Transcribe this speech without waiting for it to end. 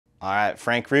All right,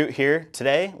 Frank Root here.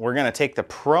 Today, we're gonna take the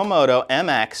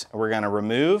Promoto-Mx, we're gonna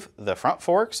remove the front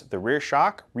forks, the rear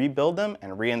shock, rebuild them,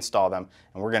 and reinstall them.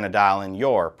 And we're gonna dial in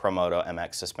your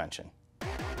Promoto-Mx suspension.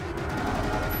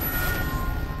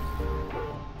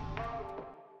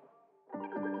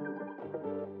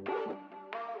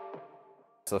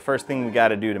 So the first thing we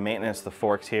gotta do to maintenance the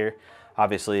forks here,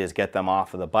 obviously, is get them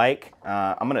off of the bike.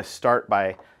 I'm gonna start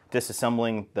by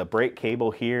disassembling the brake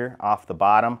cable here off the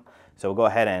bottom. So we'll go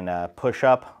ahead and push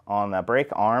up on the brake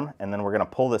arm, and then we're gonna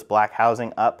pull this black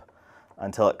housing up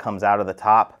until it comes out of the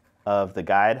top of the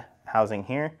guide housing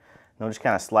here. And we'll just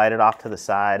kind of slide it off to the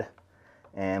side,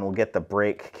 and we'll get the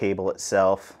brake cable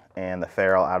itself and the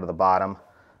ferrule out of the bottom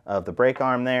of the brake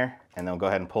arm there, and then we'll go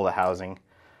ahead and pull the housing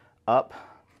up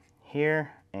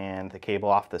here and the cable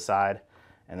off the side,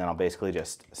 and then I'll basically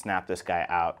just snap this guy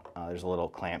out. There's a little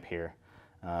clamp here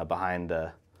behind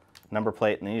the number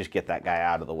plate, and then you just get that guy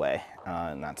out of the way,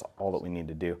 and that's all that we need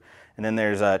to do. And then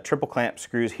there's triple clamp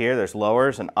screws here. There's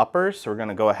lowers and uppers, so we're going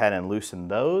to go ahead and loosen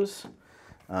those.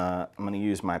 I'm going to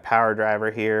use my power driver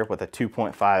here with a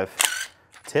 2.5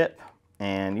 tip,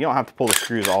 and you don't have to pull the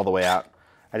screws all the way out.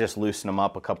 I just loosen them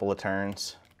up a couple of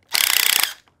turns.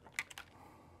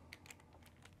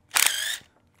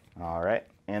 All right,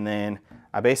 and then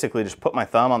I basically just put my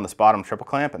thumb on this bottom triple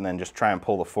clamp and then just try and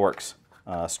pull the forks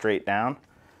straight down.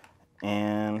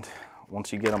 And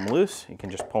once you get them loose, you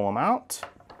can just pull them out.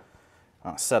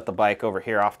 I'll set the bike over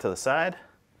here off to the side.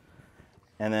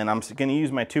 And then I'm going to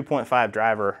use my 2.5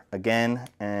 driver again,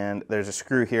 and there's a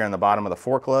screw here in the bottom of the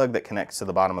fork lug that connects to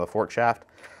the bottom of the fork shaft.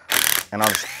 And I'll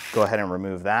just go ahead and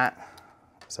remove that.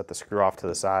 Set the screw off to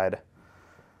the side.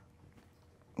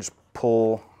 Just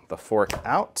pull the fork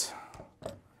out.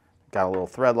 Got a little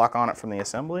thread lock on it from the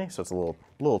assembly, so it's a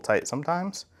little tight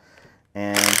sometimes.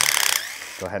 And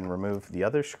go ahead and remove the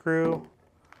other screw.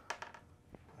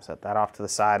 Set that off to the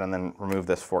side, and then remove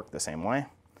this fork the same way.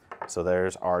 So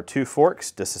there's our two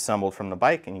forks disassembled from the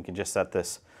bike, and you can just set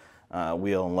this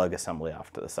wheel and lug assembly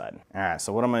off to the side. All right,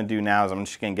 so what I'm gonna do now is I'm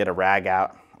just gonna get a rag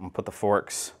out. I'm gonna put the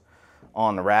forks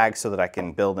on the rag so that I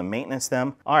can build and maintenance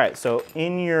them. All right, so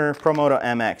in your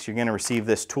Promoto-Mx, you're gonna receive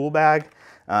this tool bag.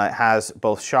 It has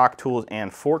both shock tools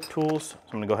and fork tools. So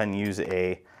I'm gonna go ahead and use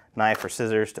a knife or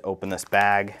scissors to open this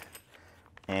bag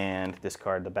and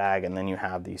discard the bag, and then you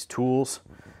have these tools.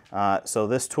 So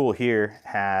this tool here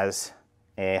has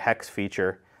a hex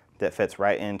feature that fits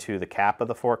right into the cap of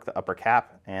the fork, the upper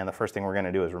cap, and the first thing we're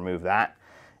gonna do is remove that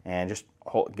and just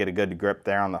get a good grip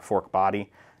there on the fork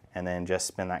body, and then just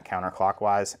spin that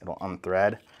counterclockwise. It'll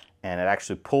unthread, and it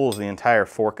actually pulls the entire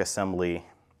fork assembly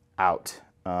out.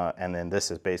 And then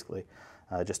this is basically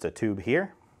just a tube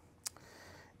here,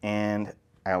 and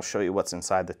I'll show you what's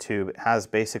inside the tube. It has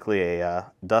basically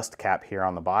a dust cap here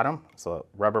on the bottom, so a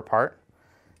rubber part.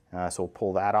 So we'll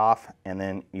pull that off, and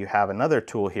then you have another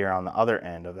tool here on the other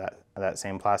end of that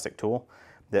same plastic tool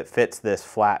that fits this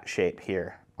flat shape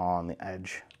here on the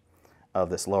edge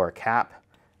of this lower cap.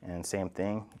 And same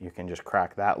thing, you can just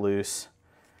crack that loose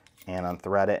and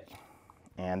unthread it.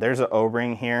 And there's an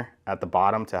O-ring here at the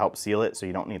bottom to help seal it, so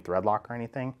you don't need thread lock or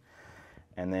anything.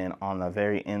 And then on the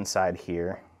very inside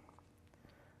here,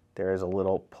 there is a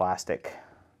little plastic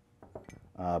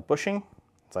bushing.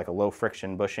 It's like a low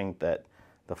friction bushing that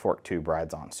the fork tube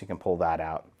rides on, so you can pull that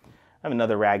out. I have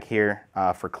another rag here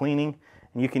for cleaning,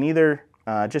 and you can either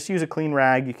just use a clean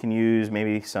rag. You can use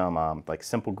maybe some like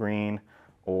Simple Green,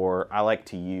 or I like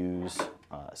to use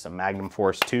some Magnum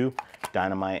Force 2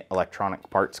 Dynamite electronic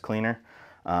parts cleaner.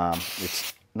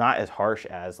 It's not as harsh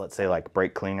as, let's say, like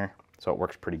brake cleaner, so it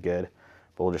works pretty good.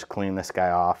 But we'll just clean this guy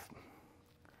off.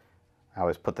 I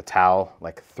always put the towel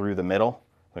like through the middle,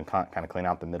 so we can kind of clean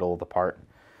out the middle of the part.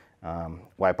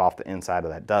 Wipe off the inside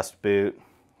of that dust boot.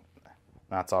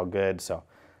 That's all good. So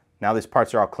now these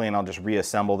parts are all clean, I'll just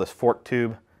reassemble this fork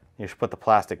tube. You just put the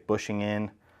plastic bushing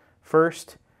in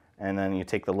first, and then you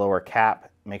take the lower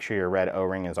cap, make sure your red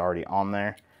O-ring is already on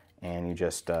there, and you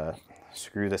just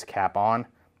screw this cap on.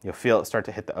 You'll feel it start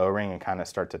to hit the O-ring and kind of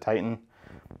start to tighten.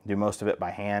 Do most of it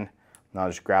by hand. And I'll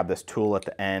just grab this tool at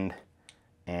the end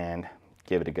and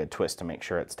give it a good twist to make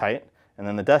sure it's tight. And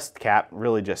then the dust cap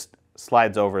really just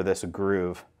slides over this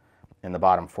groove in the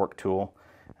bottom fork tool.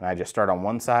 And I just start on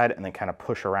one side and then kind of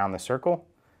push around the circle,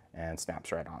 and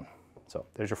snaps right on. So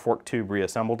there's your fork tube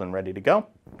reassembled and ready to go.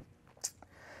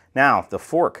 Now the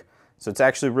fork. So it's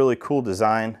actually a really cool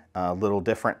design, a little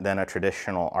different than a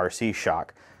traditional RC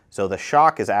shock. So the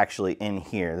shock is actually in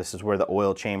here. This is where the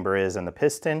oil chamber is and the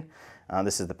piston.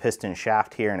 This is the piston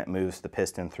shaft here, and it moves the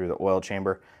piston through the oil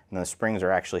chamber. And the springs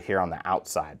are actually here on the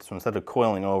outside. So instead of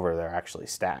coiling over, they're actually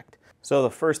stacked. So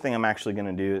the first thing I'm actually going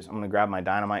to do is I'm going to grab my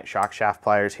Dynamite shock shaft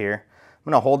pliers here.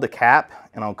 I'm going to hold the cap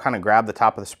and I'll kind of grab the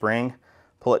top of the spring,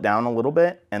 pull it down a little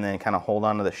bit, and then kind of hold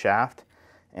onto the shaft.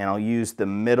 And I'll use the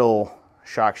middle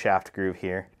shock shaft groove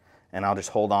here, and I'll just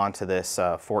hold on to this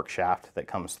fork shaft that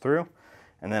comes through.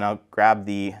 And then I'll grab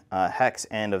the hex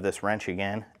end of this wrench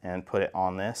again and put it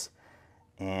on this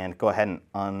and go ahead and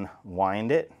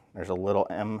unwind it. There's a little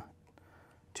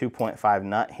M2.5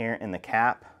 nut here in the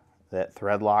cap, that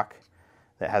thread lock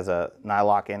that has a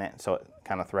nylock in it, so it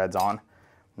kind of threads on.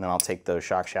 And then I'll take those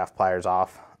shock shaft pliers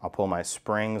off. I'll pull my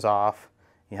springs off.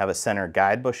 You have a center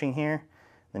guide bushing here.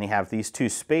 Then you have these two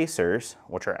spacers,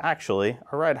 which are actually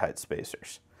our ride height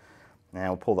spacers. And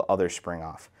we'll pull the other spring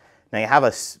off. Now you have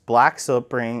a black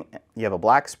spring, you have a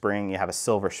black spring, you have a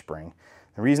silver spring.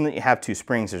 The reason that you have two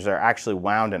springs is they're actually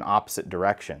wound in opposite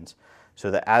directions,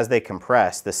 so that as they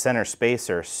compress, the center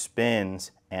spacer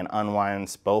spins and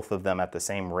unwinds both of them at the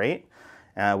same rate,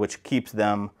 which keeps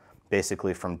them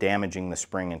basically from damaging the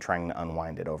spring and trying to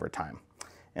unwind it over time.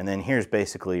 And then here's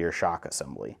basically your shock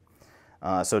assembly.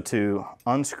 So to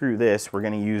unscrew this, we're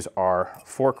going to use our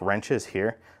fork wrenches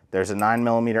here. There's a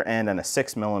 9mm end and a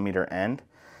 6mm end,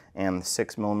 and the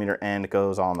 6mm end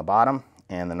goes on the bottom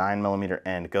and the 9mm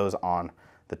end goes on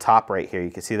the top right here.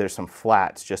 You can see there's some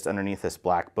flats just underneath this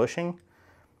black bushing.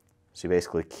 So you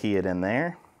basically key it in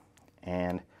there,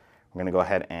 and we're going to go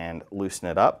ahead and loosen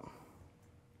it up.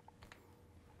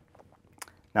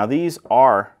 Now these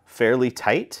are fairly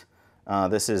tight.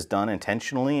 This is done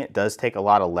intentionally. It does take a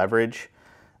lot of leverage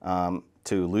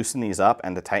to loosen these up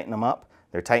and to tighten them up.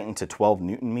 They're tightened to 12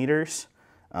 Newton meters,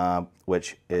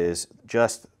 which is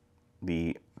just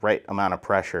the right amount of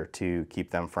pressure to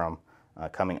keep them from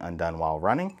coming undone while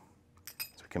running.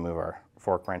 So we can move our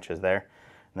fork wrenches there.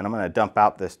 And then I'm going to dump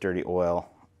out this dirty oil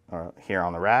here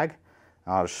on the rag.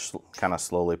 I'll just kind of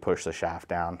slowly push the shaft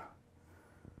down.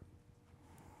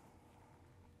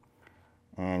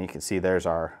 And you can see there's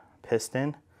our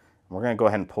piston. We're going to go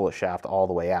ahead and pull the shaft all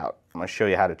the way out. I'm going to show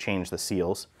you how to change the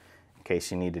seals in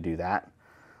case you need to do that.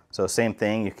 So same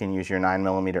thing, you can use your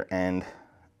 9mm end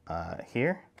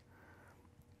here,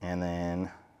 and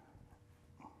then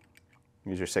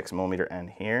use your 6mm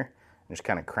end here, and just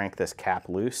kind of crank this cap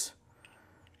loose,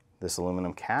 this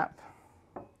aluminum cap.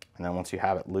 And then once you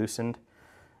have it loosened,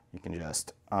 you can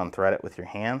just unthread it with your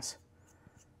hands.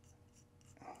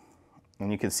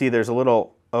 And you can see there's a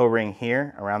little O-ring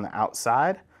here around the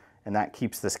outside, and that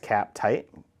keeps this cap tight,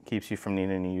 keeps you from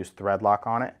needing to use thread lock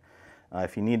on it.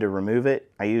 If you need to remove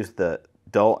it, I use the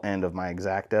dull end of my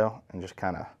X-Acto and just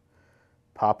kind of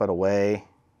pop it away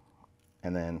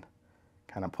and then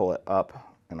kind of pull it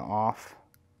up and off.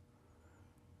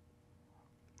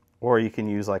 Or you can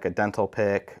use like a dental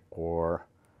pick or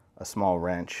a small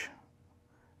wrench,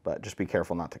 but just be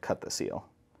careful not to cut the seal.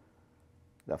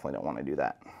 Definitely don't want to do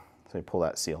that. So you pull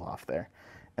that seal off there.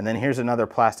 And then here's another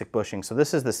plastic bushing. So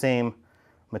this is the same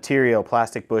material,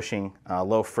 plastic bushing,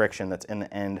 low friction that's in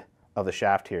the end of the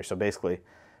shaft here. So basically,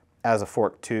 as a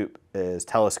fork tube is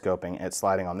telescoping, it's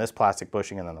sliding on this plastic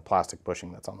bushing and then the plastic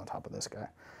bushing that's on the top of this guy.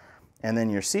 And then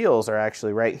your seals are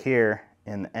actually right here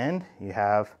in the end. You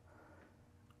have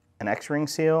an X-ring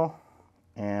seal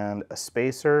and a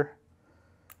spacer,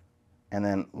 and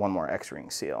then one more X-ring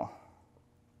seal.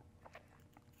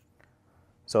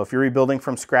 So if you're rebuilding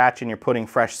from scratch and you're putting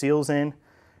fresh seals in,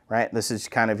 right, this is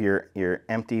kind of your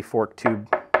empty fork tube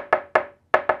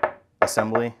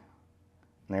assembly.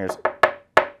 And there's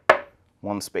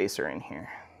one spacer in here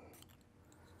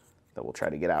that we'll try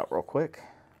to get out real quick.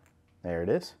 There it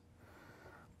is.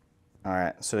 All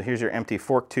right, so here's your empty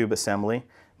fork tube assembly.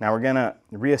 Now we're gonna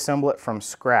reassemble it from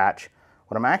scratch.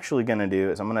 What I'm actually gonna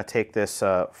do is I'm gonna take this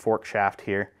fork shaft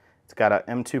here. It's got a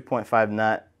M2.5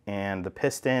 nut and the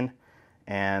piston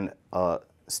and a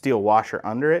steel washer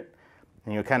under it.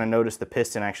 And you'll kind of notice the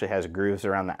piston actually has grooves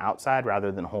around the outside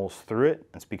rather than holes through it.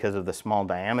 It's because of the small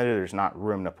diameter. There's not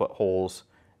room to put holes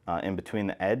in between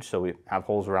the edge, so we have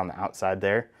holes around the outside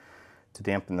there to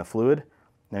dampen the fluid.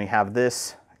 Then we have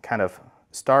this kind of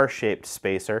star-shaped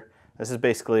spacer. This is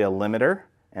basically a limiter,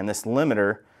 and this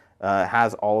limiter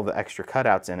has all of the extra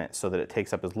cutouts in it so that it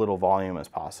takes up as little volume as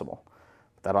possible.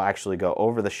 That'll actually go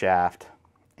over the shaft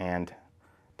and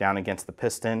down against the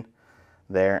piston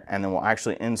there, and then we'll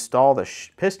actually install the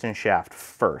piston shaft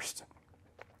first.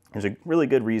 There's a really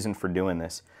good reason for doing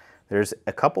this. There's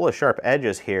a couple of sharp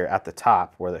edges here at the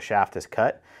top where the shaft is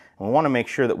cut, and we want to make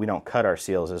sure that we don't cut our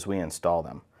seals as we install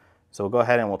them. So we'll go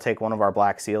ahead and we'll take one of our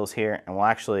black seals here and we'll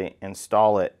actually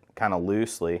install it kind of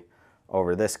loosely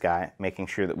over this guy, making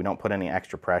sure that we don't put any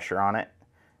extra pressure on it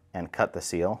and cut the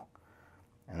seal.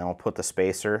 And then we'll put the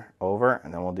spacer over,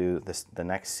 and then we'll do the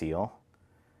next seal.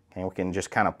 And we can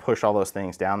just kind of push all those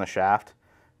things down the shaft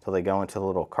until they go into the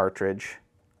little cartridge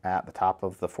at the top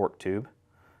of the fork tube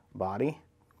body.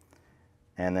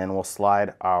 And then we'll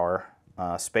slide our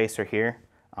spacer here.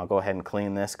 I'll go ahead and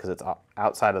clean this because it's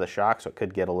outside of the shock, so it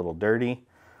could get a little dirty.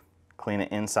 Clean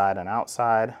it inside and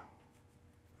outside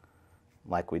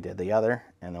like we did the other.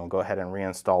 And then we'll go ahead and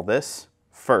reinstall this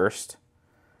first.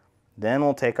 Then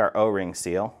we'll take our O-ring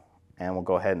seal and we'll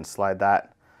go ahead and slide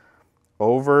that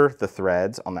over the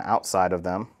threads on the outside of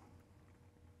them.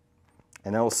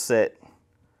 And it'll sit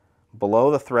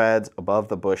below the threads above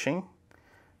the bushing.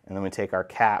 And then we take our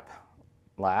cap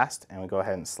last and we go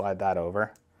ahead and slide that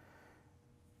over.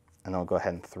 And then we'll go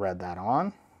ahead and thread that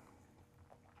on.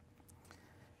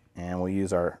 And we'll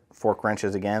use our fork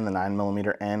wrenches again, the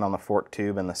 9mm end on the fork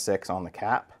tube and the 6 on the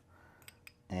cap.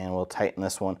 And we'll tighten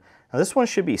this one. Now this one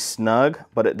should be snug,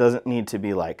 but it doesn't need to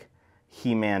be like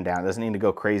He-Man down. It doesn't need to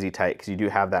go crazy tight because you do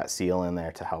have that seal in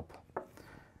there to help.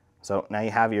 So now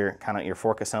you have your kind of your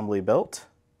fork assembly built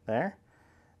there.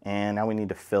 And now we need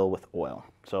to fill with oil.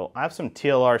 So I have some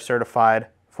TLR certified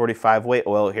 45 weight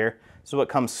oil here. This is what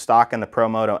comes stock in the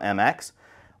Promoto-Mx.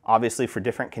 Obviously for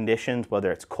different conditions,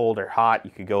 whether it's cold or hot,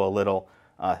 you could go a little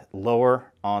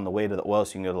lower on the weight of the oil,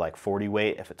 so you can go to like 40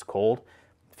 weight if it's cold.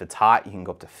 If it's hot, you can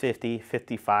go up to 50,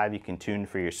 55, you can tune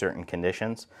for your certain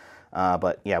conditions.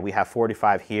 But yeah, we have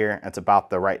 45 here. It's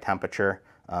about the right temperature.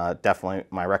 Definitely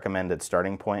my recommended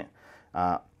starting point.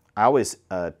 I always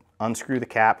unscrew the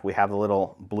cap. We have the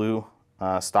little blue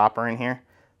stopper in here.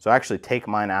 So I actually take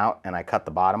mine out and I cut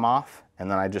the bottom off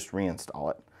and then I just reinstall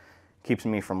it. Keeps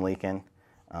me from leaking.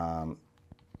 And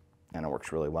it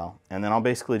works really well. And then I'll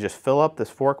basically just fill up this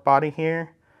fork body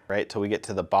here, right, till we get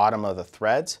to the bottom of the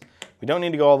threads. We don't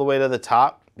need to go all the way to the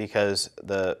top because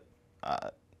the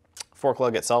fork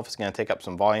lug itself is going to take up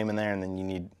some volume in there, and then you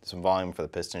need some volume for the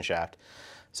piston shaft.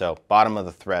 So bottom of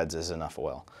the threads is enough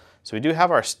oil. So we do have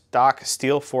our stock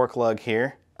steel fork lug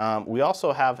here. We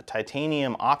also have a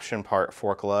titanium option part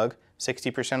fork lug,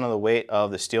 60% of the weight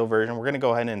of the steel version. We're going to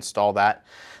go ahead and install that.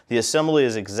 The assembly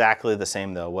is exactly the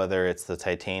same though, whether it's the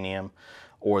titanium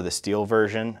or the steel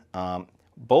version.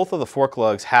 Both of the fork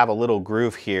lugs have a little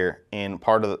groove here in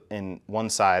one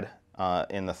side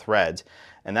in the threads,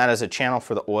 and that is a channel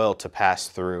for the oil to pass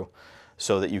through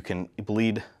so that you can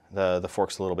bleed the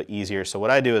forks a little bit easier. So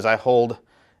what I do is I hold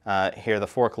here the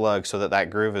fork lug so that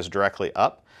that groove is directly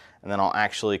up, and then I'll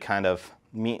actually kind of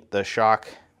meet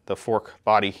the fork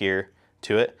body here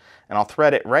to it, and I'll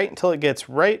thread it right until it gets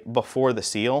right before the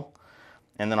seal,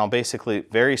 and then I'll basically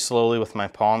very slowly with my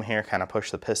palm here kind of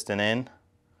push the piston in.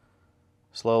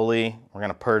 Slowly, we're going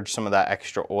to purge some of that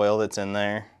extra oil that's in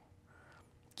there.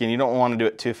 Again, you don't want to do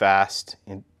it too fast.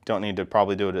 You don't need to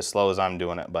probably do it as slow as I'm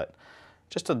doing it, but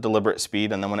just a deliberate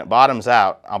speed. And then when it bottoms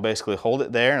out, I'll basically hold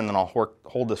it there, and then I'll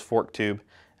hold this fork tube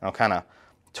and I'll kind of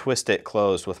twist it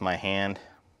closed with my hand,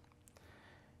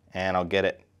 and I'll get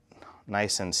it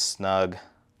nice and snug.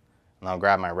 And I'll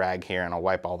grab my rag here and I'll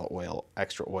wipe all the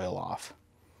extra oil off.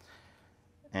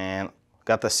 And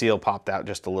got the seal popped out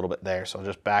just a little bit there, so I'll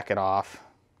just back it off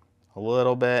a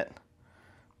little bit,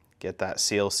 get that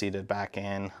seal seated back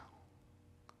in,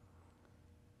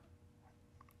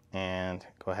 and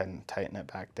go ahead and tighten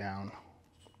it back down,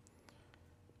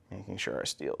 making sure our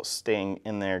steel is staying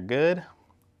in there good.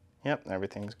 Yep,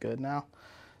 everything's good now.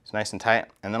 It's nice and tight.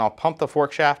 And then I'll pump the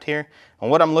fork shaft here, and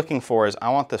what I'm looking for is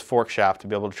I want this fork shaft to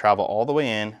be able to travel all the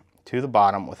way in to the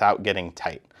bottom without getting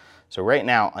tight. So right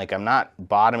now, like, I'm not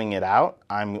bottoming it out,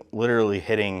 I'm literally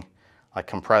hitting like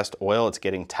compressed oil. It's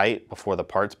getting tight before the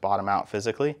parts bottom out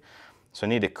physically. So I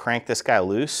need to crank this guy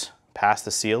loose past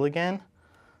the seal again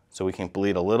so we can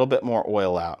bleed a little bit more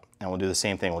oil out. And we'll do the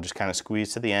same thing. We'll just kind of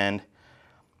squeeze to the end,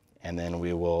 and then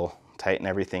we will tighten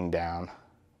everything down.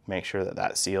 Make sure that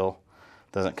that seal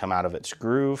doesn't come out of its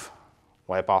groove.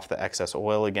 Wipe off the excess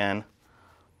oil again.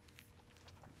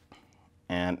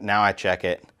 And now I check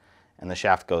it, and the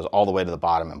shaft goes all the way to the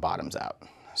bottom and bottoms out.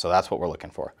 So that's what we're looking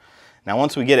for. Now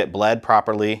once we get it bled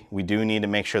properly, we do need to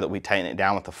make sure that we tighten it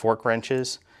down with the fork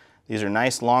wrenches. These are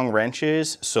nice long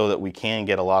wrenches so that we can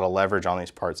get a lot of leverage on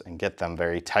these parts and get them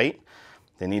very tight.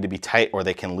 They need to be tight or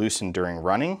they can loosen during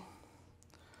running.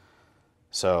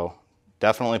 So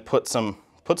definitely put some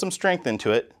strength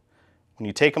into it. When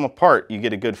you take them apart, you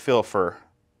get a good feel for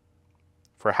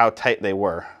how tight they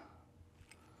were.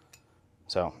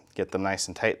 So get them nice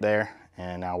and tight there,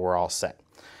 and now we're all set.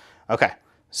 Okay,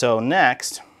 so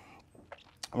next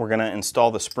we're going to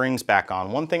install the springs back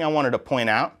on. One thing I wanted to point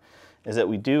out is that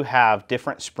we do have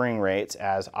different spring rates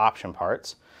as option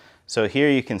parts. So here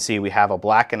you can see we have a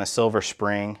black and a silver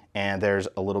spring, and there's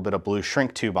a little bit of blue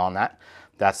shrink tube on that.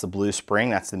 That's the blue spring,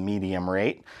 that's the medium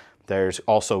rate. There's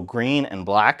also green and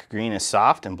black. Green is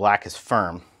soft and black is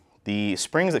firm. The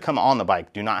springs that come on the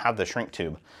bike do not have the shrink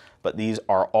tube, but these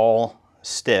are all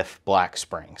stiff black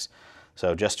springs.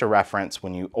 So just to reference,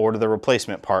 when you order the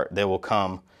replacement part, they will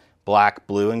come black,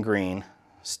 blue, and green,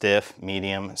 stiff,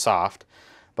 medium, soft,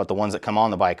 but the ones that come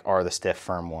on the bike are the stiff,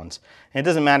 firm ones. And it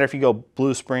doesn't matter if you go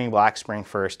blue spring, black spring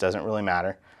first, doesn't really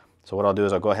matter. So what I'll do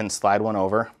is I'll go ahead and slide one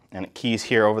over, and it keys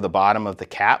here over the bottom of the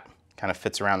cap, kind of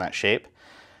fits around that shape.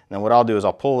 And then what I'll do is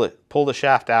I'll pull the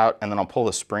shaft out, and then I'll pull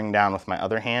the spring down with my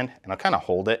other hand, and I'll kind of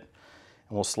hold it.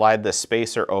 And we'll slide the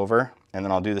spacer over, and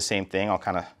then I'll do the same thing. I'll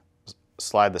kind of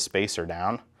slide the spacer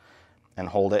down and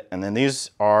hold it. And then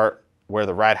these are where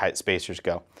the ride height spacers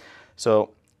go.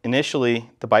 So initially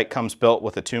the bike comes built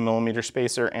with a 2mm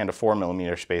spacer and a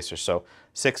 4mm spacer. So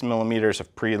 6mm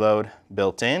of preload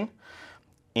built in.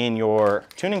 In your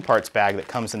tuning parts bag that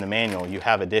comes in the manual, you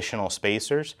have additional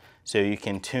spacers so you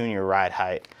can tune your ride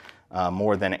height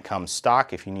more than it comes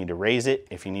stock. If you need to raise it,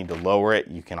 if you need to lower it,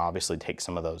 you can obviously take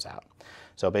some of those out.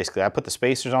 So basically I put the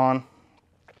spacers on,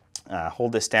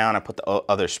 hold this down, I put the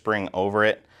other spring over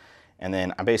it, and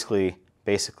then I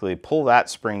basically pull that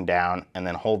spring down and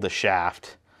then hold the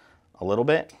shaft a little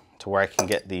bit to where I can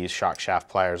get these shock shaft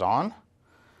pliers on.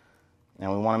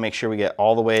 And we want to make sure we get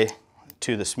all the way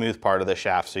to the smooth part of the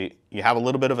shaft. So you have a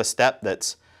little bit of a step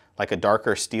that's like a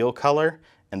darker steel color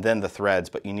and then the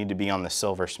threads, but you need to be on the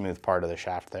silver smooth part of the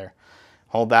shaft there.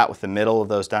 Hold that with the middle of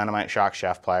those Dynamite shock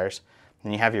shaft pliers.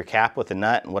 Then you have your cap with the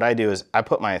nut, and what I do is I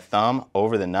put my thumb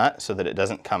over the nut so that it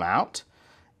doesn't come out,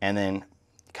 and then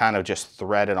kind of just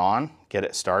thread it on, get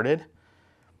it started.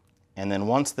 And then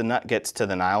once the nut gets to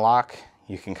the nylock,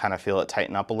 you can kind of feel it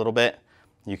tighten up a little bit.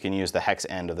 You can use the hex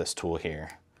end of this tool here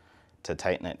to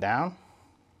tighten it down.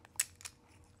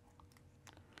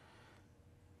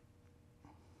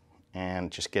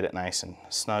 And just get it nice and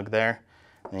snug there.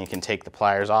 And then you can take the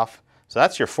pliers off. So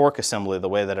that's your fork assembly, the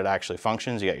way that it actually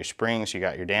functions. You got your springs, you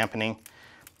got your dampening,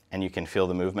 and you can feel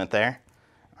the movement there.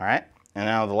 All right, and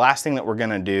now the last thing that we're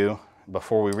gonna do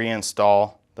before we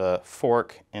reinstall the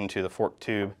fork into the fork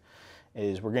tube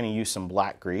is we're gonna use some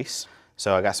black grease.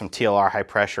 So I got some TLR high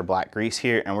pressure black grease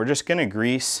here, and we're just gonna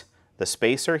grease the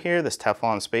spacer here, this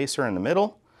Teflon spacer in the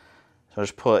middle. So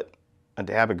just put a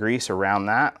dab of grease around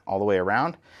that, all the way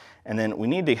around. And then we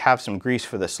need to have some grease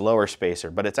for this lower spacer,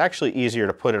 but it's actually easier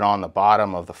to put it on the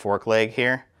bottom of the fork leg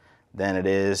here than it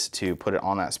is to put it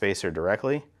on that spacer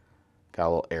directly. Got a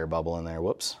little air bubble in there,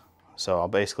 whoops. So I'll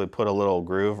basically put a little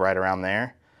groove right around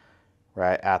there,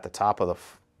 right at the top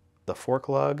of the fork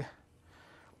lug.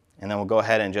 And then we'll go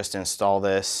ahead and just install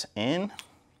this in,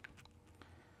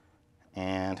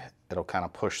 and it'll kind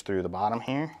of push through the bottom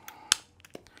here.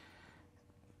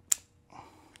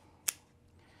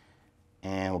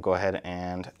 And we'll go ahead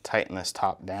and tighten this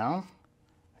top down,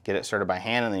 get it started by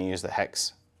hand, and then use the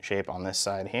hex shape on this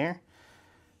side here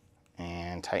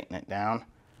and tighten it down.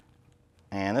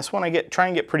 And this one try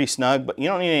and get pretty snug, but you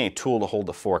don't need any tool to hold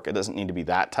the fork. It doesn't need to be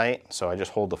that tight, so I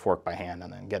just hold the fork by hand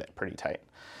and then get it pretty tight.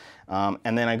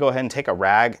 And then I go ahead and take a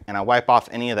rag and I wipe off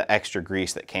any of the extra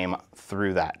grease that came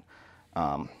through that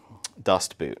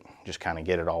dust boot. Just kind of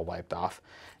get it all wiped off.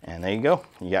 And there you go.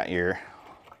 You got your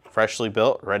freshly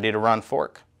built, ready to run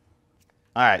fork.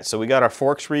 All right, so we got our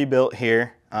forks rebuilt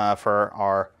here for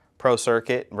our Pro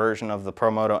Circuit version of the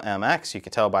Promoto-Mx. You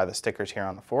can tell by the stickers here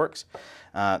on the forks.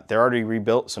 They're already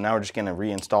rebuilt, so now we're just gonna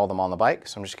reinstall them on the bike.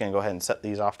 So I'm just gonna go ahead and set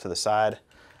these off to the side,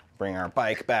 bring our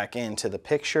bike back into the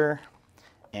picture,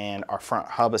 and our front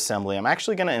hub assembly. I'm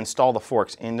actually gonna install the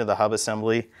forks into the hub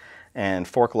assembly and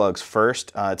fork lugs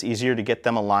first. It's easier to get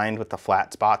them aligned with the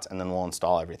flat spots, and then we'll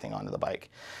install everything onto the bike.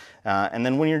 And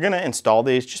then when you're gonna install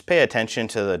these, just pay attention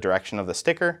to the direction of the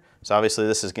sticker. So obviously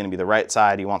this is gonna be the right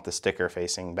side. You want the sticker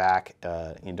facing back.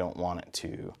 You don't want it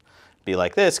to be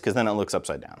like this, because then it looks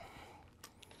upside down.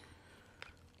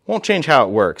 Won't change how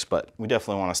it works, but we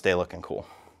definitely wanna stay looking cool.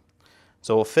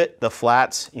 So we'll fit the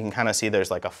flats. You can kind of see there's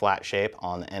like a flat shape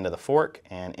on the end of the fork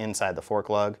and inside the fork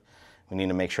lug. We need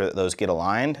to make sure that those get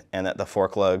aligned and that the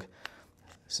fork lug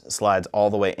slides all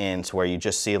the way in to where you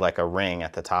just see like a ring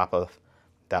at the top of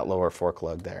that lower fork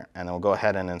lug there. And then we'll go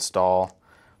ahead and install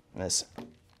this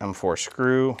M4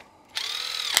 screw.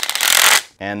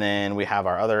 And then we have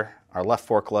our left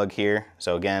fork lug here.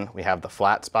 So again, we have the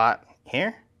flat spot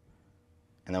here,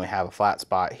 and then we have a flat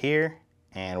spot here,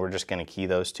 and we're just gonna key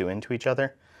those two into each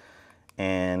other.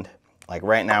 And like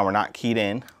right now we're not keyed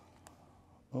in.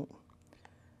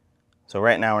 So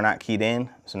right now we're not keyed in,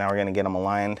 so now we're gonna get them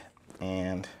aligned,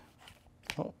 and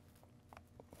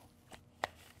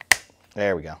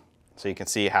There we go. So you can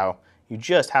see how you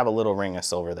just have a little ring of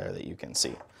silver there that you can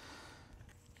see.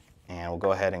 And we'll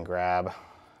go ahead and grab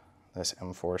this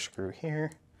M4 screw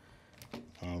here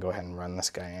and go ahead and run this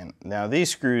guy in. Now these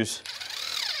screws,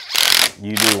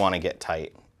 you do want to get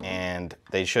tight, and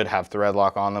they should have thread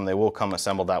lock on them. They will come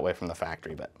assembled that way from the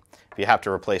factory, but if you have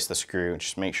to replace the screw,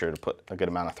 just make sure to put a good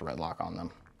amount of thread lock on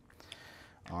them.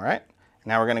 All right,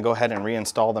 now we're going to go ahead and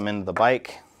reinstall them into the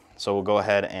bike. So we'll go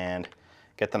ahead and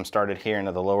get them started here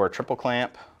into the lower triple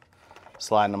clamp,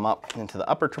 sliding them up into the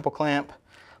upper triple clamp.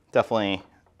 Definitely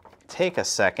take a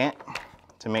second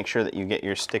to make sure that you get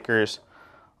your stickers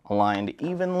aligned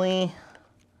evenly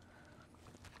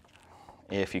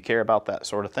if you care about that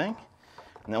sort of thing.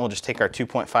 And then we'll just take our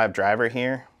 2.5 driver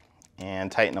here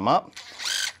and tighten them up.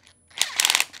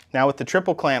 Now with the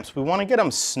triple clamps, we want to get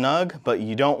them snug, but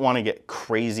you don't want to get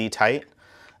crazy tight.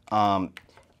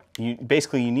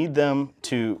 Basically you need them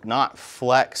to not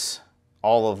flex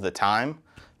all of the time,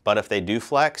 but if they do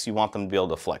flex, you want them to be able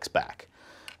to flex back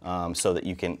so that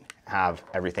you can have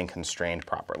everything constrained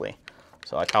properly.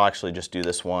 So I'll actually just do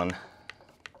this one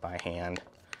by hand,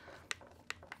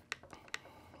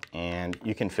 and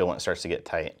you can feel when it starts to get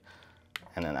tight,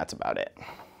 and then that's about it.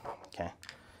 Okay,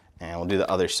 and we'll do the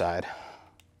other side.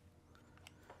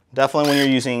 Definitely when you're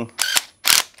using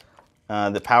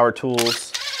the power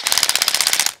tools,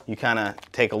 you kind of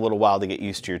take a little while to get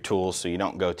used to your tools so you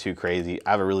don't go too crazy.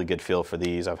 I have a really good feel for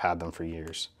these. I've had them for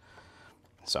years.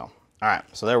 So, all right,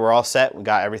 so there we're all set. We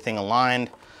got everything aligned.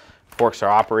 Forks are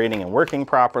operating and working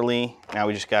properly. Now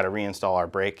we just got to reinstall our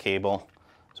brake cable.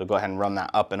 So go ahead and run that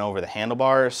up and over the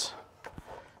handlebars.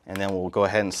 And then we'll go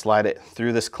ahead and slide it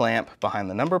through this clamp behind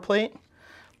the number plate.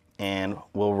 And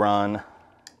we'll run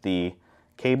the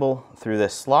cable through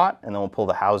this slot, and then we'll pull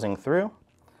the housing through.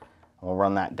 We'll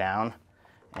run that down,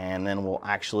 and then we'll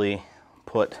actually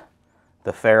put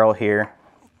the ferrule here,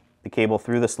 the cable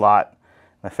through the slot,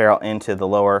 the ferrule into the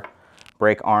lower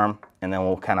brake arm, and then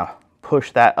we'll kind of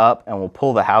push that up, and we'll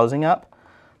pull the housing up,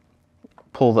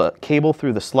 pull the cable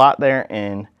through the slot there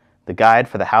in the guide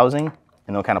for the housing,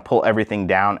 and they'll kind of pull everything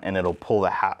down, and it'll pull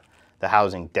the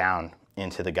housing down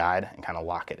into the guide and kind of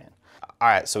lock it in. All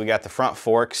right, so we got the front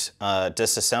forks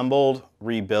disassembled,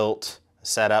 rebuilt,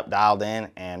 set up, dialed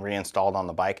in, and reinstalled on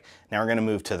the bike. Now we're gonna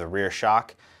move to the rear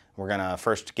shock. We're gonna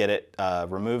first get it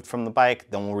removed from the bike,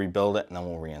 then we'll rebuild it, and then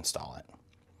we'll reinstall it.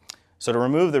 So to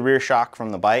remove the rear shock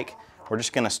from the bike, we're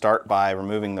just gonna start by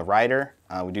removing the rider.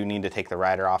 We do need to take the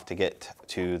rider off to get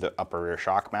to the upper rear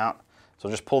shock mount. So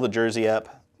just pull the jersey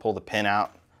up, pull the pin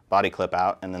out, body clip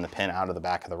out, and then the pin out of the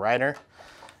back of the rider.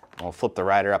 We'll flip the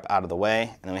rider up out of the way,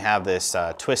 and then we have this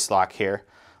twist lock here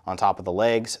on top of the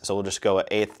legs. So we'll just go an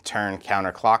 1/8 turn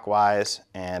counterclockwise,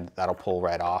 and that'll pull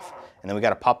right off. And then we got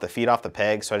to pop the feet off the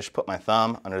peg. So I just put my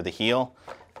thumb under the heel,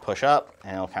 push up,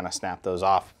 and it'll kind of snap those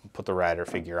off. Put the rider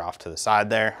figure off to the side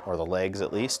there, or the legs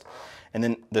at least. And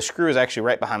then the screw is actually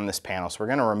right behind this panel. So we're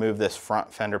going to remove this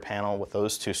front fender panel with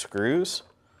those 2 screws.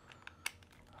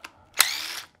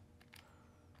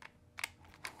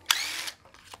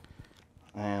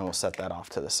 And we'll set that off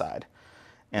to the side.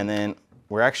 And then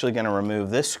we're actually going to remove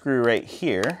this screw right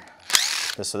here.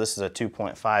 So this is a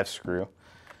 2.5 screw.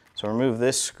 So remove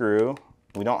this screw.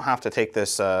 We don't have to take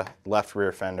this left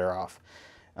rear fender off,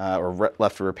 or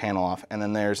left rear panel off. And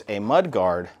then there's a mud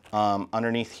guard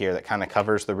underneath here that kind of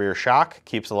covers the rear shock,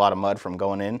 keeps a lot of mud from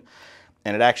going in,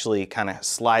 and it actually kind of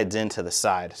slides into the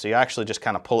side. So you actually just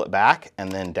kind of pull it back and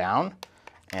then down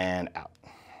and out.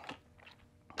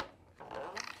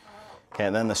 Okay,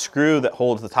 and then the screw that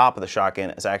holds the top of the shock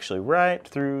in is actually right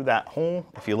through that hole.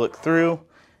 If you look through,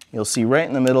 you'll see right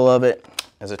in the middle of it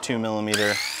is a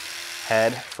 2mm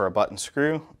head for a button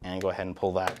screw, and go ahead and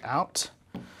pull that out.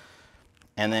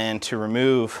 And then to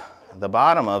remove the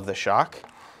bottom of the shock,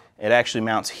 it actually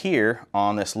mounts here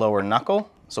on this lower knuckle.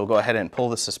 So we'll go ahead and pull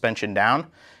the suspension down.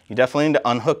 You definitely need to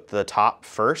unhook the top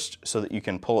first so that you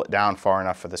can pull it down far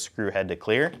enough for the screw head to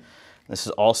clear. This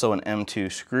is also an M2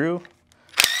 screw.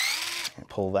 And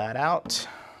pull that out,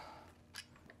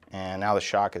 and now the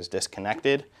shock is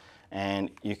disconnected,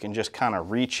 and you can just kind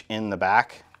of reach in the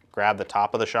back, grab the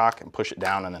top of the shock and push it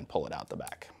down, and then pull it out the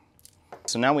back.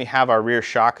 So now we have our rear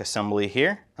shock assembly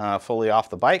here, fully off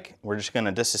the bike. We're just going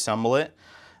to disassemble it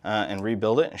and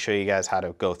rebuild it and show you guys how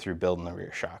to go through building the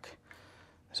rear shock.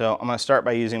 So I'm going to start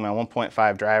by using my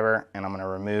 1.5 driver, and I'm going to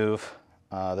remove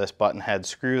this button head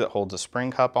screw that holds the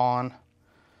spring cup on.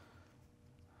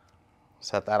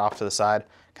 Set that off to the side.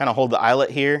 Kind of hold the eyelet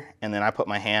here, and then I put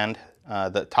my hand,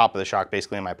 the top of the shock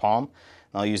basically in my palm.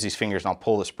 And I'll use these fingers and I'll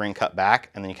pull the spring cup back,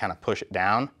 and then you kind of push it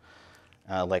down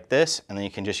like this, and then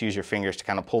you can just use your fingers to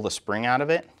kind of pull the spring out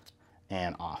of it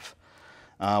and off.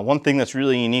 One thing that's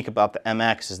really unique about the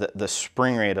MX is that the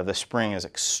spring rate of the spring is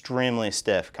extremely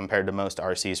stiff compared to most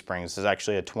RC springs. This is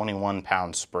actually a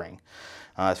 21-pound spring.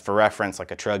 For reference,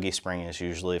 like a truggy spring is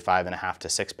usually 5.5 to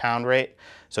 6 pound rate.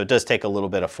 So it does take a little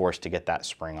bit of force to get that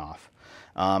spring off.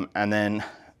 And then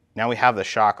now we have the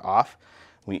shock off.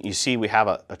 You see we have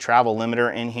a travel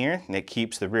limiter in here that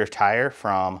keeps the rear tire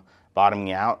from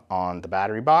bottoming out on the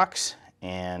battery box.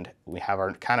 And we have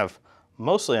our kind of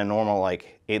mostly a normal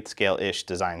like 8th scale-ish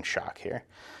design shock here.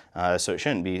 So it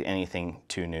shouldn't be anything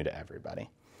too new to everybody.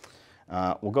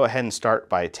 We'll go ahead and start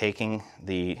by taking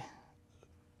the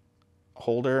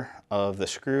holder of the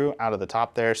screw out of the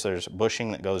top there. So there's a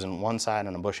bushing that goes in one side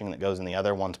and a bushing that goes in the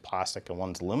other. One's plastic and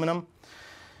one's aluminum.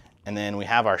 And then we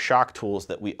have our shock tools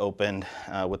that we opened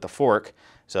with the fork.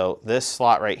 So this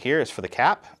slot right here is for the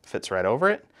cap, fits right over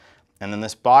it. And then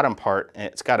this bottom part,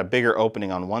 it's got a bigger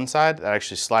opening on one side that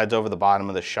actually slides over the bottom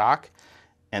of the shock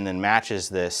and then matches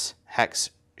this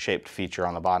hex-shaped feature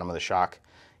on the bottom of the shock,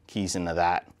 keys into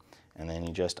that, and then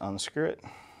you just unscrew it.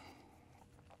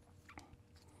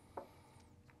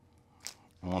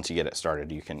 And once you get it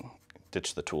started, you can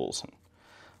ditch the tools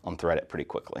and unthread it pretty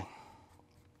quickly.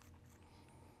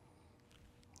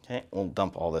 Okay, we'll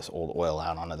dump all this old oil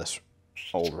out onto this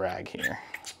old rag here.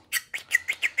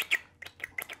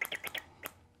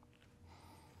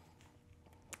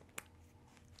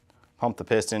 Pump the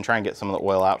piston, try and get some of the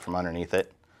oil out from underneath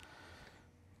it.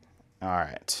 All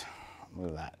right,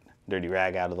 move that dirty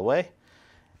rag out of the way.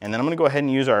 And then I'm gonna go ahead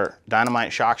and use our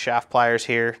Dynamite shock shaft pliers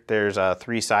here. There's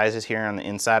 3 sizes here on the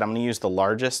inside. I'm gonna use the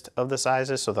largest of the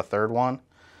sizes, so the 3rd one,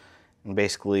 and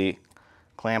basically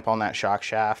clamp on that shock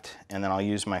shaft, and then I'll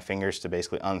use my fingers to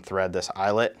basically unthread this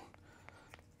eyelet.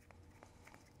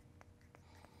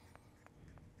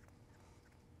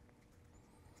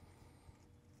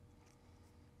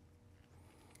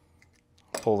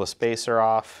 Pull the spacer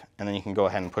off, and then you can go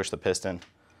ahead and push the piston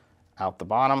out the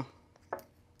bottom.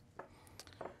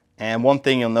 And one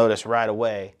thing you'll notice right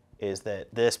away is that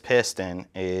this piston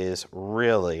is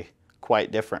really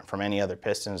quite different from any other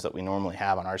pistons that we normally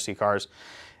have on RC cars.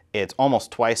 It's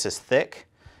almost twice as thick,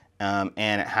 and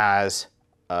it has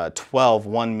 12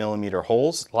 1mm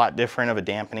holes, a lot different of a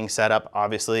dampening setup.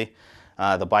 Obviously,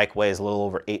 the bike weighs a little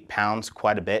over 8 pounds,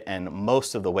 quite a bit, and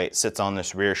most of the weight sits on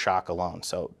this rear shock alone.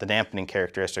 So the dampening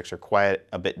characteristics are quite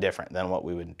a bit different than what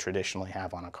we would traditionally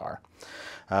have on a car.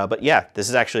 But yeah, this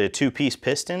is actually a 2-piece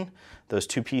piston. Those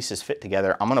 2 pieces fit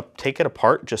together. I'm gonna take it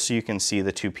apart just so you can see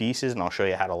the 2 pieces, and I'll show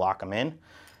you how to lock them in.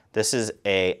 This is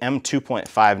a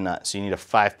M2.5 nut, so you need a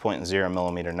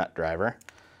 5.0mm nut driver.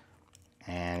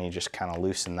 And you just kind of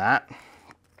loosen that.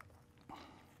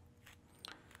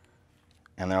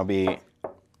 And there'll be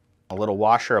a little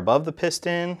washer above the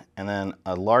piston and then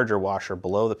a larger washer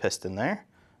below the piston there.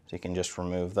 So you can just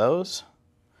remove those.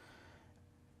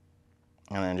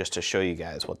 And then just to show you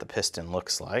guys what the piston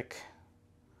looks like,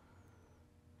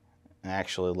 it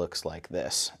actually looks like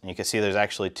this. And you can see there's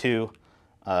actually 2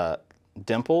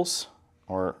 dimples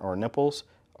or nipples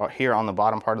here on the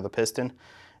bottom part of the piston,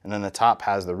 and then the top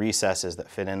has the recesses that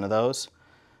fit into those.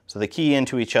 So they key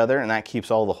into each other, and that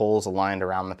keeps all the holes aligned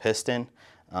around the piston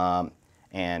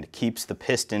and keeps the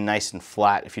piston nice and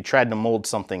flat. If you tried to mold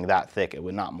something that thick, it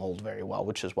would not mold very well,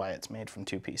 which is why it's made from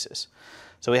 2 pieces.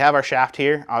 So we have our shaft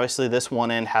here. Obviously this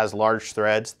one end has large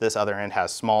threads, this other end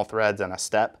has small threads and a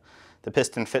step. The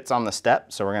piston fits on the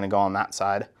step, so we're gonna go on that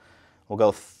side. We'll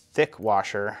go thick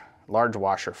washer, large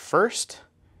washer first,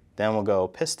 then we'll go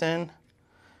piston,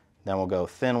 then we'll go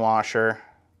thin washer,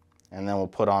 and then we'll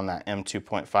put on that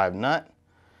M2.5 nut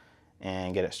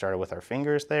and get it started with our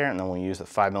fingers there, and then we'll use the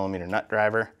 5mm nut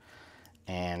driver.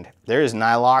 And there is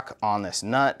nylock on this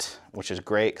nut, which is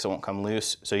great because it won't come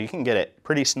loose. So you can get it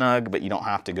pretty snug, but you don't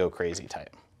have to go crazy tight.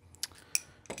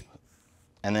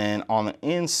 And then on the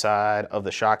inside of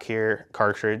the shock here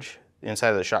cartridge, the inside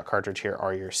of the shock cartridge here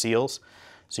are your seals.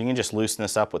 So you can just loosen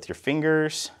this up with your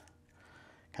fingers,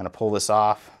 kind of pull this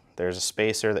off. There's a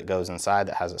spacer that goes inside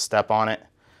that has a step on it.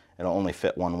 It'll only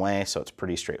fit one way, so it's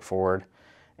pretty straightforward.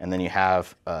 And then you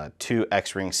have 2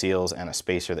 X-ring seals and a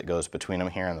spacer that goes between them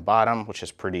here on the bottom, which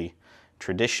is pretty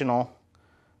traditional.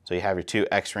 So you have your 2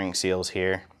 X-ring seals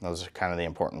here. Those are kind of the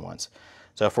important ones.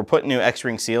 So if we're putting new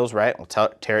X-ring seals, right, we'll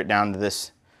tear it down to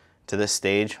this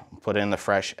stage, put in the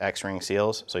fresh X-ring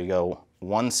seals. So you go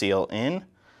 1 seal in,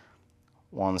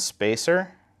 1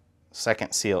 spacer,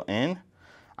 2nd seal in.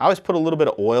 I always put a little bit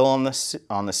of oil on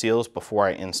the seals before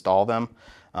I install them.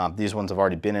 These ones have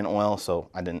already been in oil, so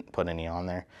I didn't put any on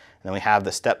there. And then we have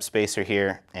the step spacer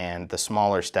here, and the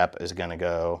smaller step is gonna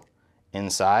go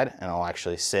inside, and it'll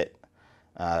actually sit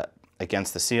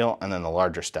against the seal, and then the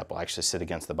larger step will actually sit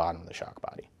against the bottom of the shock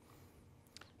body.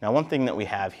 Now, one thing that we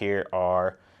have here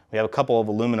are, we have a couple of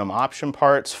aluminum option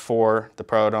parts for the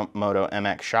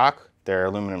Promoto-Mx shock. They're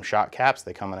aluminum shock caps.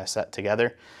 They come in a set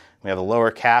together. We have a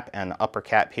lower cap and upper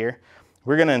cap here.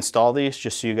 We're going to install these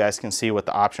just so you guys can see what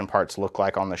the option parts look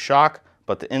like on the shock,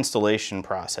 but the installation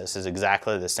process is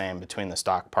exactly the same between the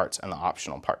stock parts and the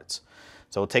optional parts.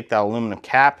 So we'll take that aluminum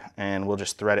cap and we'll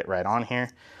just thread it right on here.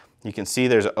 You can see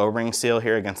there's an O-ring seal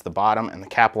here against the bottom, and the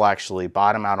cap will actually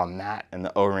bottom out on that, and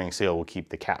the O-ring seal will keep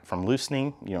the cap from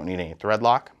loosening. You don't need any thread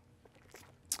lock.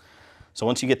 So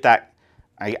once you get that,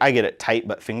 I get it tight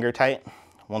but finger tight.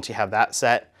 Once you have that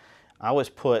set, I always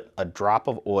put a drop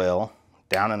of oil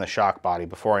down in the shock body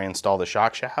before I install the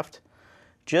shock shaft,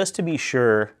 just to be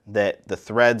sure that the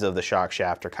threads of the shock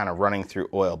shaft are kind of running through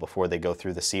oil before they go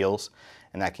through the seals,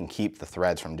 and that can keep the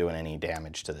threads from doing any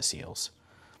damage to the seals.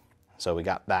 So we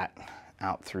got that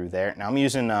out through there. Now I'm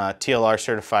using TLR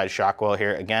certified shock oil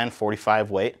here, again 45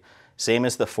 weight, same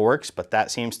as the forks, but that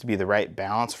seems to be the right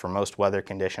balance for most weather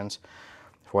conditions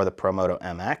for the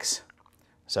Promoto-Mx.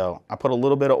 So I put a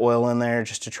little bit of oil in there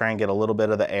just to try and get a little bit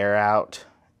of the air out,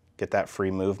 get that free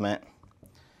movement.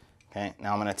 Okay,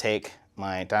 now I'm going to take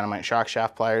my Dynamite shock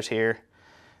shaft pliers here,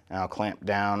 and I'll clamp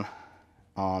down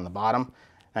on the bottom.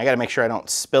 And I got to make sure I don't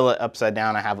spill it upside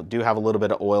down. I do have a little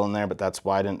bit of oil in there, but that's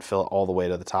why I didn't fill it all the way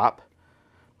to the top.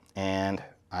 And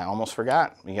I almost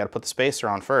forgot, you got to put the spacer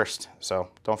on first. So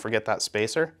don't forget that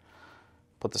spacer.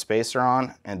 Put the spacer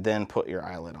on and then put your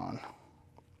eyelet on.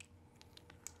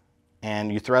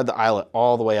 And you thread the eyelet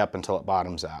all the way up until it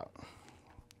bottoms out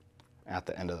at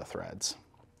the end of the threads.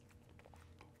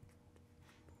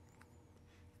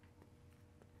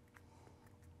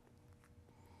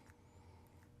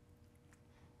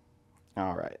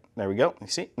 All right, there we go. You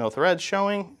see, no threads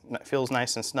showing. That feels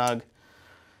nice and snug.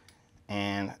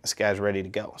 And this guy's ready to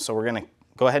go. So we're gonna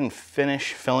go ahead and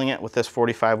finish filling it with this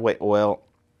 45 weight oil.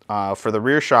 For the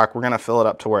rear shock, we're gonna fill it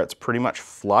up to where it's pretty much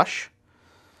flush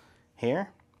here.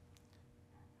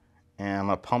 And I'm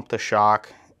gonna pump the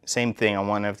shock. Same thing, I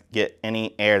wanna get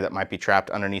any air that might be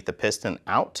trapped underneath the piston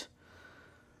out.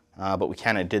 But we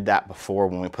kinda did that before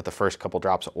when we put the first couple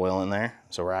drops of oil in there.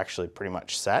 So we're actually pretty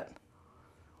much set.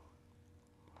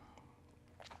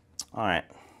 All right,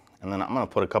 and then I'm gonna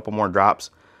put a couple more drops.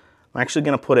 I'm actually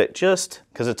gonna put it just,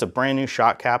 because it's a brand new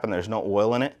shock cap and there's no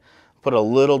oil in it, put a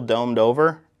little domed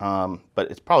over, but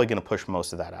it's probably gonna push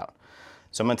most of that out.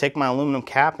 So I'm gonna take my aluminum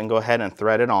cap and go ahead and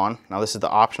thread it on. Now this is the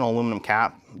optional aluminum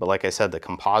cap, but like I said, the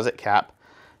composite cap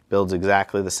builds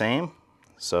exactly the same.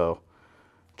 So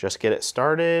just get it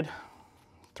started,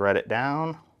 thread it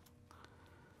down,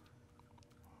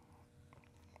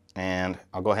 and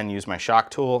I'll go ahead and use my shock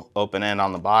tool, open end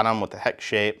on the bottom with the hex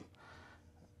shape.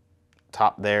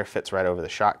 Top there fits right over the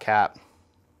shock cap.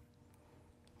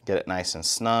 Get it nice and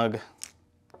snug.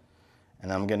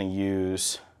 And then I'm gonna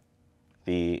use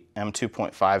the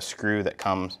M2.5 screw that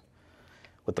comes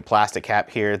with the plastic cap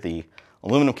here. The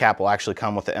aluminum cap will actually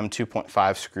come with the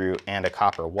M2.5 screw and a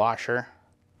copper washer,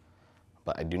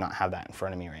 but I do not have that in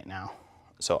front of me right now.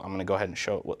 So I'm gonna go ahead and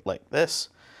show it like this.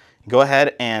 Go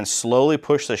ahead and slowly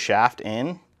push the shaft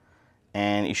in,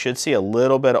 and you should see a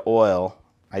little bit of oil,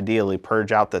 ideally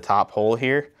purge out the top hole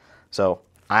here. So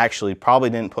I actually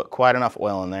probably didn't put quite enough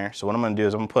oil in there. So what I'm gonna do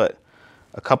is I'm gonna put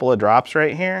a couple of drops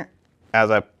right here. As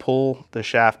I pull the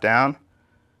shaft down,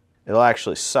 it'll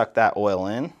actually suck that oil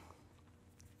in.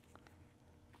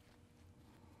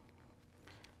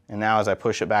 And now as I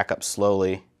push it back up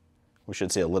slowly, we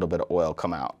should see a little bit of oil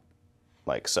come out,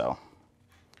 like so.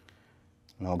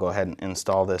 And we'll go ahead and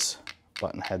install this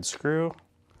button head screw.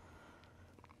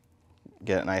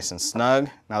 Get it nice and snug.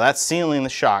 Now that's sealing the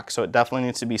shock, so it definitely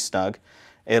needs to be snug.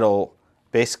 It'll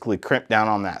basically crimp down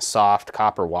on that soft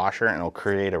copper washer and it'll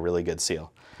create a really good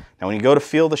seal. Now when you go to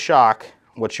feel the shock,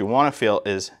 what you want to feel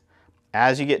is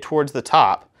as you get towards the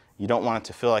top, you don't want it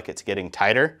to feel like it's getting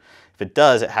tighter. If it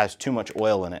does, it has too much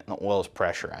oil in it and the oil is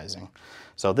pressurizing.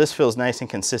 So this feels nice and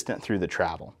consistent through the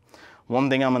travel. One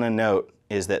thing I'm going to note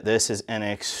is that this is an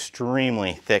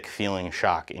extremely thick feeling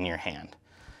shock in your hand.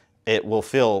 It will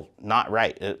feel not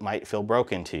right. It might feel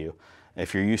broken to you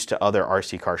if you're used to other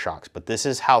RC car shocks, but this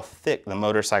is how thick the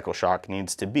motorcycle shock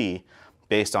needs to be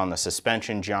based on the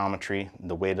suspension geometry,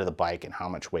 the weight of the bike, and how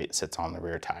much weight sits on the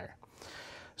rear tire.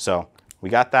 So we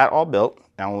got that all built.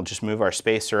 Now we'll just move our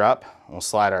spacer up. We'll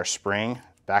slide our spring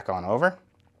back on over.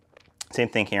 Same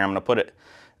thing here. I'm going to put it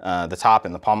the top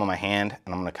in the palm of my hand,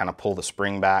 and I'm going to kind of pull the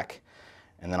spring back,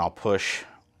 and then I'll push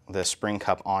the spring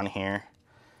cup on here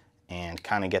and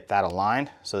kind of get that aligned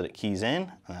so that it keys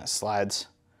in and that slides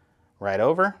right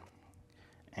over.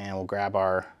 And we'll grab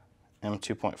our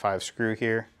M2.5 screw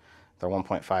here, the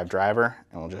 1.5 driver,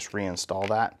 and we'll just reinstall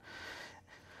that.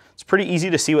 It's pretty easy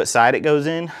to see what side it goes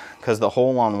in because the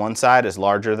hole on one side is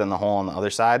larger than the hole on the other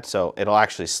side, so it'll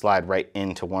actually slide right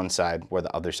into one side where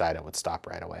the other side it would stop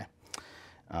right away.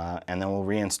 And then we'll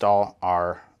reinstall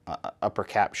our upper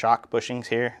cap shock bushings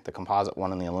here, the composite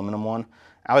one and the aluminum one.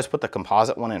 I always put the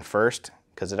composite one in first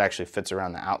because it actually fits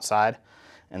around the outside,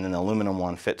 and then the aluminum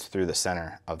one fits through the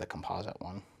center of the composite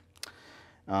one.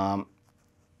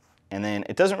 And then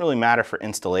it doesn't really matter for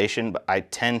installation, but I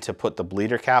tend to put the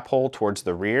bleeder cap hole towards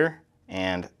the rear,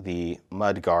 and the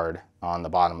mud guard on the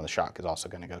bottom of the shock is also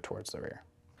going to go towards the rear.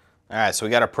 All right, so we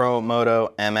got a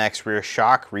Promoto-Mx rear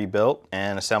shock rebuilt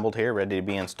and assembled here, ready to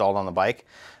be installed on the bike.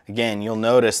 Again, you'll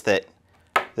notice that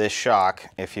this shock,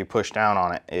 if you push down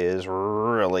on it, is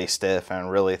really stiff and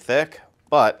really thick,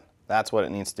 but that's what it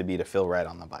needs to be to feel right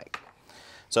on the bike.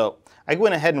 So I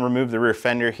went ahead and removed the rear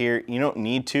fender here. You don't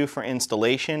need to for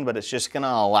installation, but it's just going to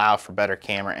allow for better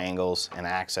camera angles and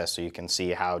access so you can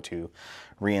see how to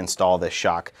reinstall this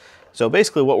shock. So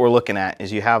basically what we're looking at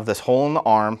is you have this hole in the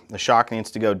arm. The shock needs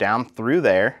to go down through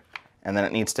there, and then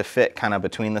it needs to fit kind of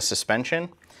between the suspension.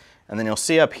 And then you'll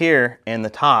see up here in the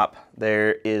top,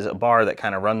 there is a bar that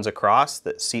kind of runs across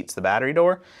that seats the battery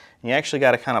door. And you actually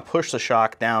got to kind of push the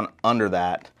shock down under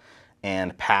that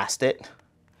and past it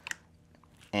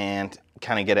and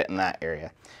kind of get it in that area.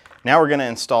 Now we're going to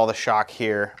install the shock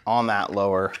here on that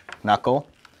lower knuckle.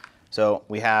 So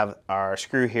we have our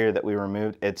screw here that we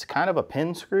removed. It's kind of a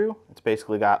pin screw. It's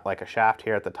basically got like a shaft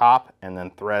here at the top and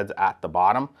then threads at the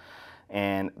bottom.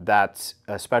 And that's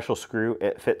a special screw.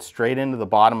 It fits straight into the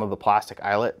bottom of the plastic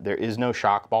eyelet. There is no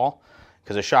shock ball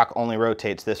because the shock only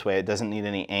rotates this way. It doesn't need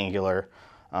any angular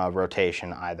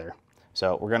rotation either.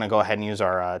 So we're going to go ahead and use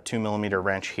our 2mm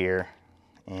wrench here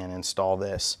and install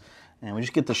this. And we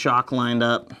just get the shock lined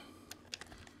up,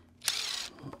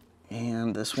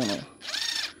 and this one will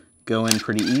go in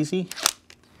pretty easy.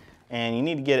 And you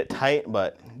need to get it tight,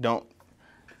 but don't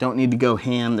need to go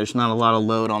hand. There's not a lot of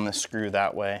load on this screw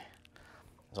that way.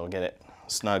 So we'll get it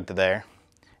snugged there.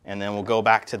 And then we'll go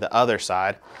back to the other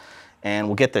side and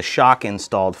we'll get the shock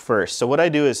installed first. So what I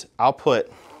do is I'll put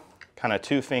kind of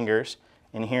 2 fingers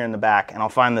in here in the back, and I'll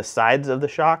find the sides of the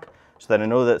shock so that I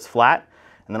know that it's flat,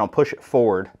 and then I'll push it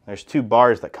forward. There's 2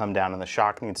 bars that come down and the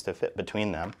shock needs to fit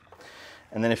between them.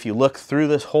 And then if you look through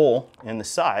this hole in the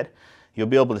side, you'll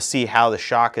be able to see how the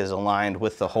shock is aligned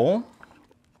with the hole.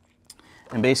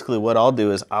 And basically what I'll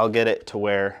do is I'll get it to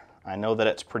where I know that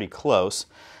it's pretty close,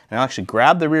 and I'll actually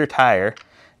grab the rear tire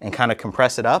and kind of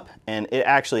compress it up, and it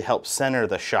actually helps center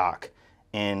the shock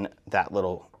in that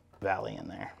little valley in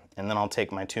there. And then I'll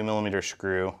take my 2mm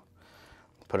screw,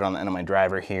 put it on the end of my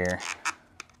driver here,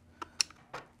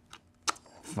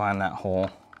 find that hole.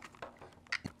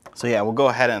 So yeah, we'll go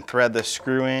ahead and thread this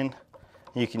screw in.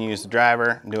 You can use the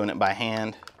driver, doing it by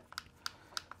hand.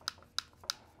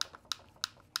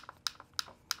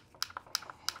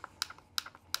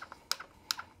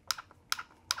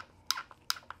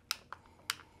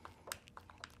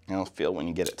 And you'll feel when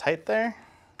you get it tight there.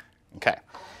 Okay.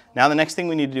 Now the next thing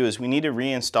we need to do is we need to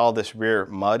reinstall this rear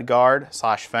mud guard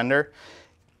 / fender.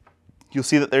 You'll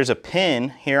see that there's a pin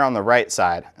here on the right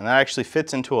side, and that actually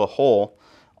fits into a hole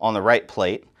on the right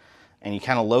plate. And you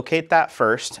kind of locate that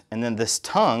first, and then this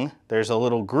tongue, there's a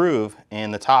little groove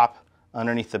in the top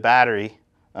underneath the battery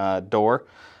door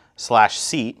 /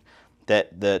 seat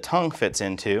that the tongue fits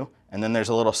into, and then there's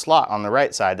a little slot on the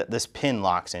right side that this pin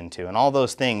locks into, and all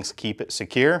those things keep it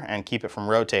secure and keep it from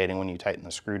rotating when you tighten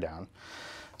the screw down.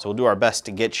 So we'll do our best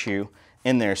to get you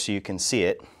in there so you can see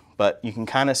it, but you can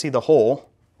kind of see the hole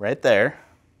right there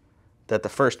that the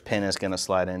first pin is going to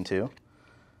slide into.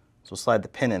 So we'll slide the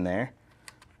pin in there,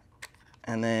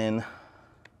 and then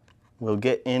we'll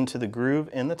get into the groove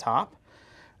in the top,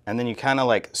 and then you kind of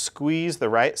like squeeze the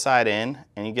right side in,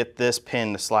 and you get this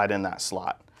pin to slide in that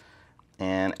slot,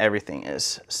 and everything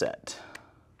is set.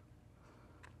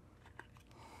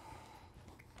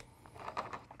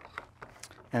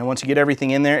 And once you get everything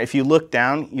in there, if you look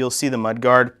down, you'll see the mud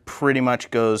guard pretty much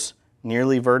goes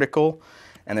nearly vertical,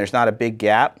 and there's not a big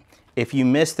gap. If you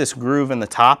miss this groove in the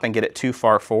top and get it too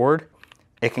far forward,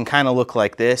 it can kind of look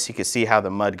like this. You can see how the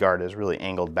mud guard is really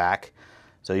angled back.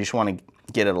 So you just want to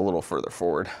get it a little further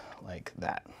forward like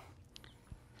that.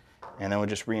 And then we'll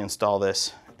just reinstall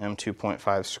this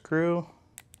M2.5 screw.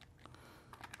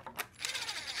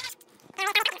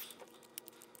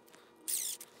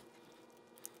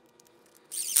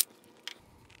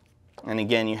 And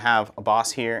again, you have a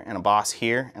boss here and a boss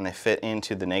here, and they fit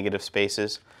into the negative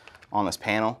spaces on this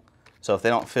panel. So if they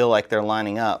don't feel like they're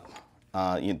lining up,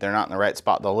 they're not in the right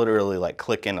spot, they'll literally like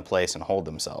click into place and hold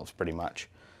themselves pretty much.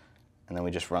 And then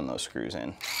we just run those screws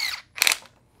in.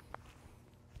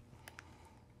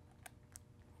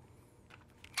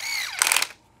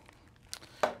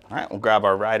 All right, we'll grab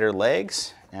our rider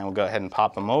legs and we'll go ahead and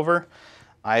pop them over.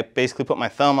 I basically put my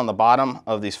thumb on the bottom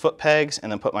of these foot pegs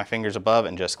and then put my fingers above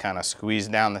and just kind of squeeze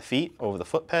down the feet over the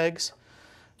foot pegs.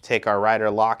 Take our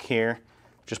rider lock here,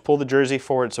 just pull the jersey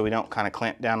forward so we don't kind of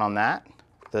clamp down on that.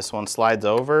 This one slides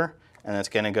over and it's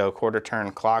going to go quarter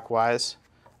turn clockwise,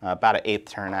 about an 1/8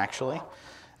 turn actually.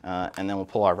 And then we'll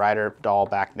pull our rider doll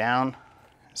back down,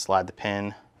 slide the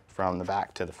pin from the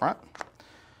back to the front,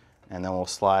 and then we'll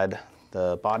slide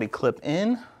the body clip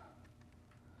in.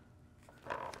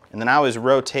 And then I always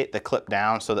rotate the clip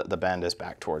down so that the bend is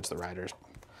back towards the rider's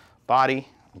body.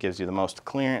 It gives you the most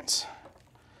clearance.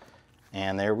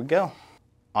 And there we go.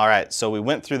 All right, so we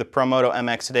went through the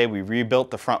Promoto-Mx today. We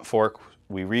rebuilt the front fork.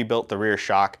 We rebuilt the rear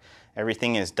shock.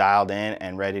 Everything is dialed in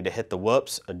and ready to hit the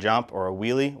whoops, a jump, or a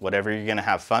wheelie, whatever you're gonna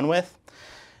have fun with.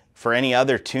 For any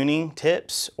other tuning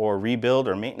tips or rebuild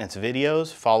or maintenance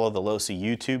videos, follow the Losi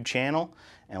YouTube channel,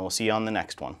 and we'll see you on the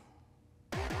next one.